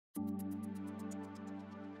Well,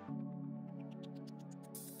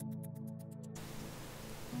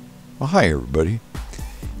 hi everybody.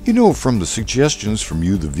 You know, from the suggestions from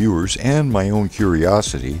you, the viewers, and my own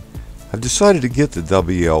curiosity, I've decided to get the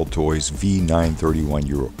WL Toys V-931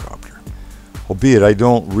 Eurocopter. Albeit I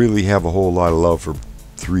don't really have a whole lot of love for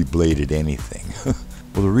three-bladed anything.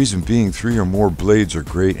 Well, the reason being, 3 or more blades are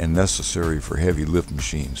great and necessary for heavy lift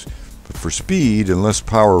machines. But for speed and less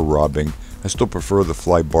power robbing, I still prefer the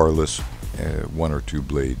flybarless 1 or 2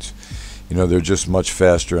 blades. You know, they're just much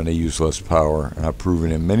faster and they use less power, and I've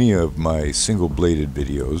proven in many of my single-bladed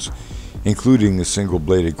videos, including the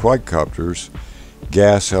single-bladed quadcopters,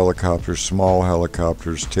 gas helicopters, small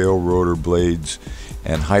helicopters, tail rotor blades,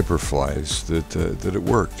 and hyperflies that it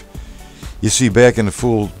worked. You see, back in the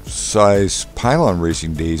full-size pylon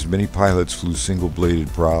racing days, many pilots flew single-bladed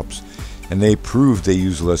props, and they proved they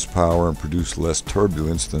use less power and produce less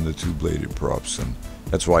turbulence than the 2-bladed props, and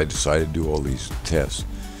that's why I decided to do all these tests.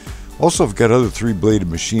 Also, I've got other 3-bladed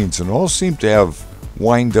machines, and all seem to have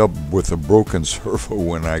wind up with a broken servo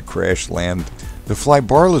when I crash land. The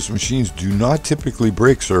flybarless machines do not typically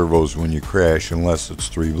break servos when you crash unless it's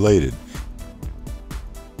 3-bladed.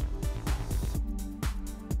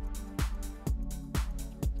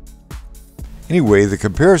 Anyway, the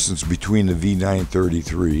comparisons between the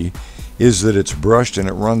V-933 is that it's brushed and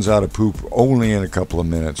it runs out of poop only in a couple of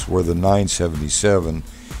minutes, where the 977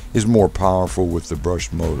 is more powerful with the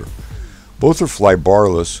brushed motor. Both are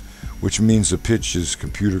flybarless, which means the pitch is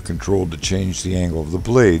computer controlled to change the angle of the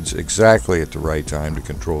blades exactly at the right time to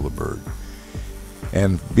control the bird.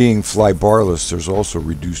 And being flybarless, there's also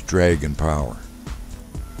reduced drag and power.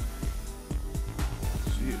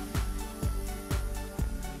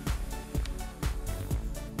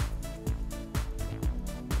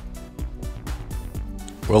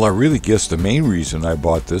 Well, I really guess the main reason I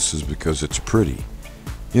bought this is because it's pretty.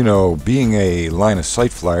 You know, being a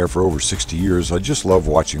line-of-sight flyer for over 60 years, I just love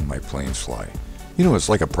watching my planes fly. You know, it's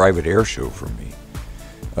like a private air show for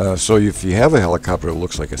me. So if you have a helicopter that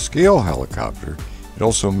looks like a scale helicopter, it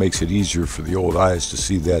also makes it easier for the old eyes to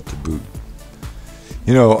see that to boot.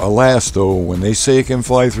 You know, alas though, when they say it can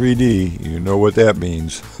fly 3D, you know what that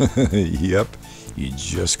means. Yep, you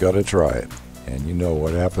just gotta try it. And you know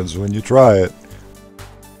what happens when you try it.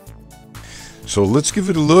 So let's give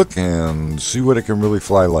it a look and see what it can really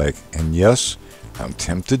fly like. And yes, I'm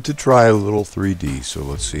tempted to try a little 3D, so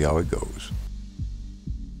let's see how it goes.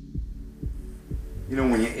 You know,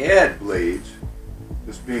 when you add blades,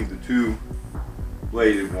 this being the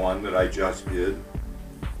 2-bladed one that I just did,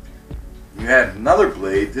 you add another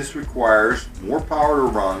blade, this requires more power to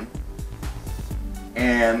run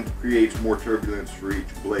and creates more turbulence for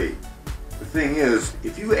each blade. The thing is,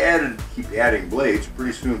 if you keep adding blades,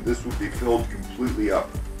 pretty soon this will be filled completely up.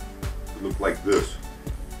 It look like this.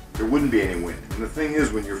 There wouldn't be any wind. And the thing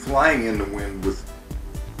is, when you're flying in the wind with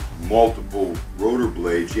multiple rotor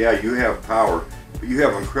blades, yeah, you have power, but you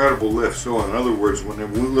have incredible lift. So in other words, when a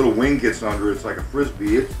little wing gets under it, it's like a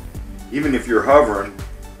frisbee. Even if you're hovering,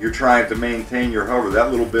 you're trying to maintain your hover. That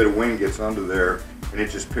little bit of wing gets under there, and it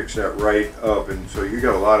just picks that right up. And so you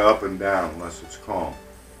got a lot of up and down unless it's calm.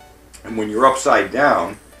 And when you're upside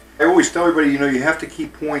down, I always tell everybody, you know, you have to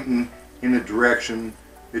keep pointing in the direction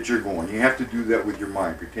that you're going. You have to do that with your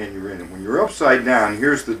mind, pretend you're in it. When you're upside down,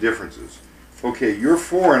 here's the differences. Okay, your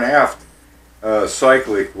fore and aft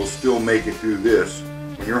cyclic will still make it do this.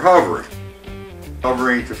 When you're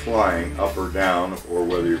hovering to flying up or down, or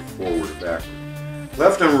whether you're forward or backward.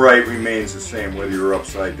 Left and right remains the same whether you're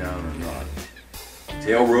upside down or not.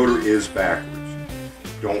 Tail rotor is backwards.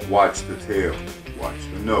 Don't watch the tail. Watch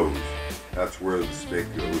the nose. That's where the stick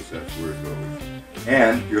goes, that's where it goes.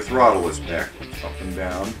 And your throttle is backwards, up and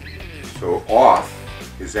down. So off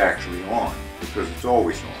is actually on, because it's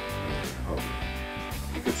always on.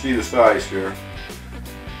 You can see the size here.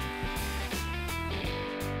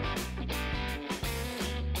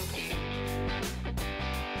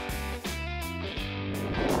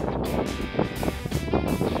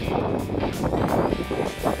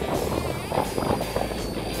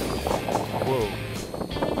 Whoa.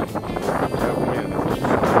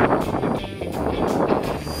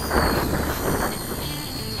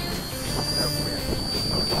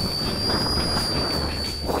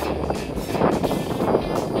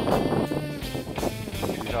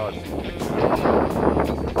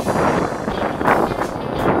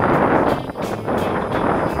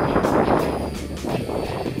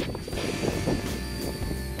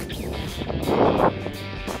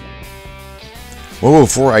 Well,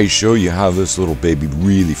 before I show you how this little baby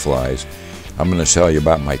really flies, I'm going to tell you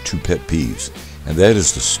about my two pet peeves, and that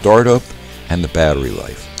is the startup and the battery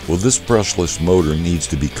life. Well, this brushless motor needs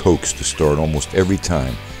to be coaxed to start almost every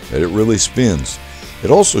time that it really spins.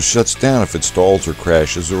 It also shuts down if it stalls or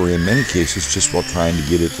crashes, or in many cases just while trying to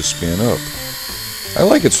get it to spin up. I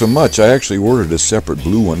like it so much I actually ordered a separate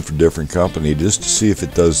blue one for a different company just to see if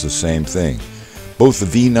it does the same thing. Both the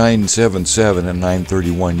V-977 and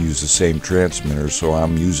 931 use the same transmitter, so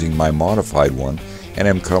I'm using my modified one and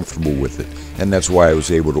I'm comfortable with it, and that's why I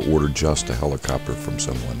was able to order just a helicopter from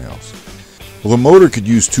someone else. Well, the motor could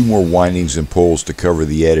use 2 more windings and poles to cover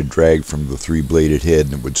the added drag from the 3-bladed head,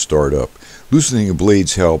 and it would start up. Loosening the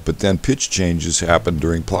blades help, but then pitch changes happen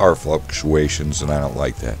during power fluctuations, and I don't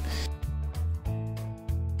like that.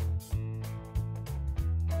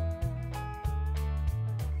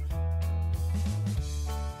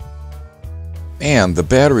 And the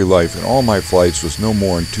battery life in all my flights was no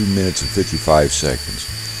more than 2 minutes and 55 seconds.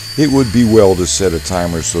 It would be well to set a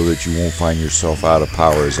timer so that you won't find yourself out of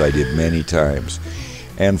power, as I did many times.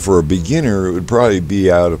 And for a beginner, it would probably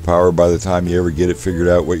be out of power by the time you ever get it figured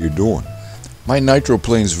out what you're doing. My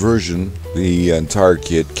Nitroplanes version, the entire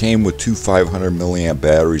kit, came with 2 500 milliamp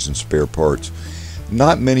batteries and spare parts.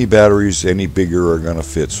 Not many batteries any bigger are going to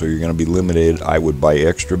fit, so you're going to be limited. I would buy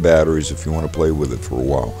extra batteries if you want to play with it for a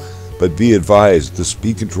while. But be advised, the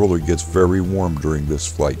speed controller gets very warm during this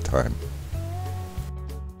flight time.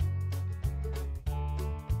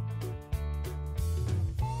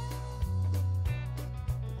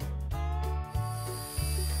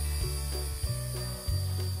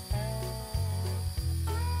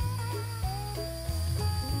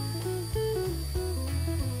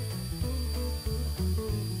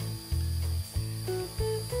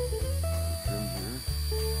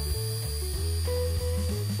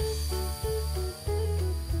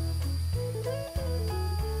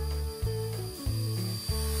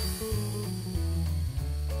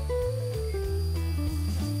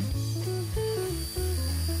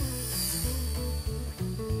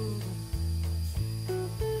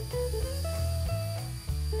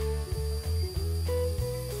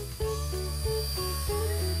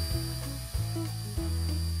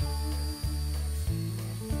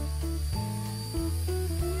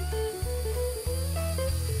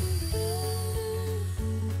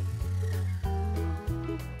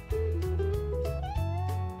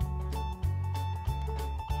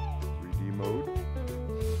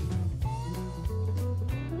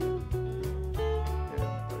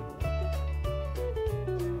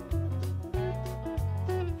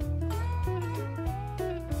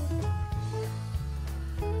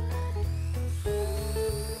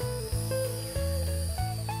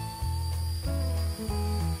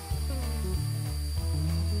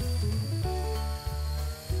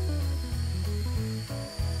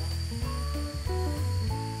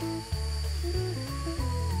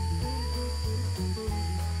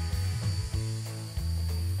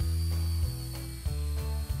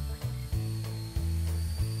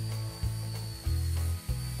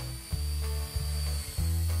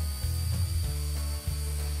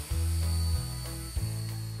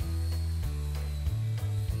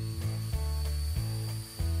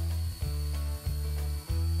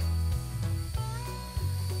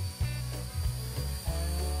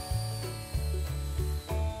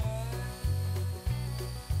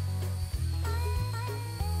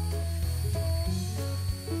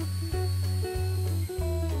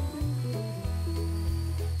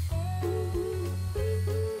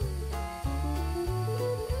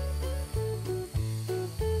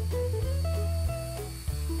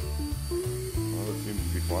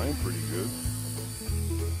 Flying pretty good.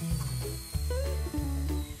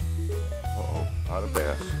 Uh-oh, out of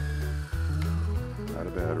bass. Out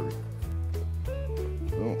of battery.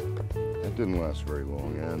 Oh, that didn't last very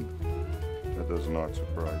long, and that does not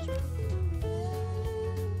surprise me.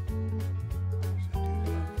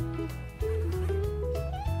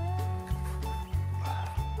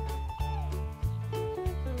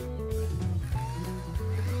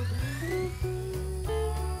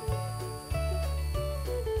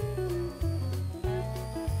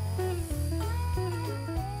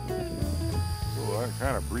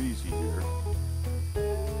 Kind of breezy here.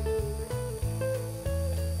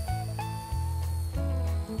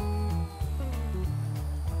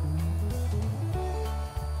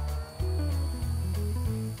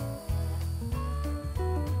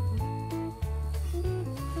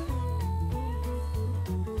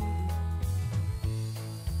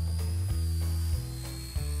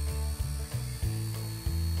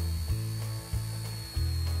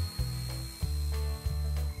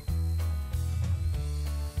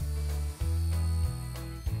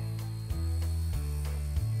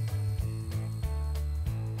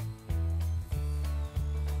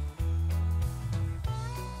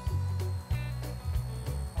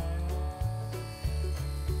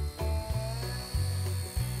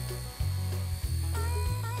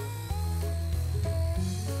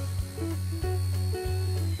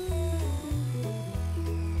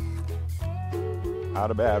 Out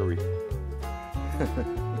of battery.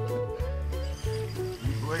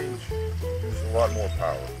 These blades use a lot more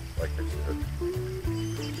power, like I said.